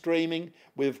live streaming.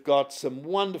 We've got some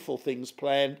wonderful things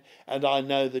planned, and I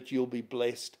know that you'll be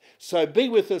blessed. So be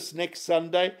with us next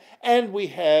Sunday, and we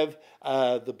have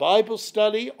the Bible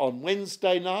study on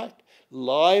Wednesday night,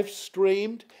 live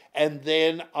streamed, and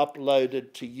then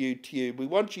uploaded to YouTube. We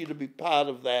want you to be part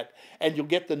of that, and you'll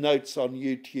get the notes on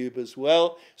YouTube as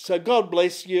well. So God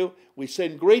bless you. We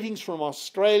send greetings from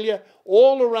Australia,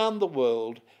 all around the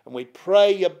world, and we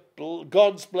pray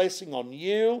God's blessing on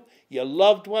you, your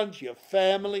loved ones, your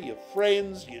family, your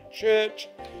friends, your church,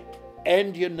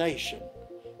 and your nation,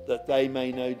 that they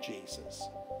may know Jesus.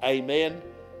 Amen.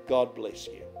 God bless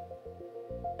you.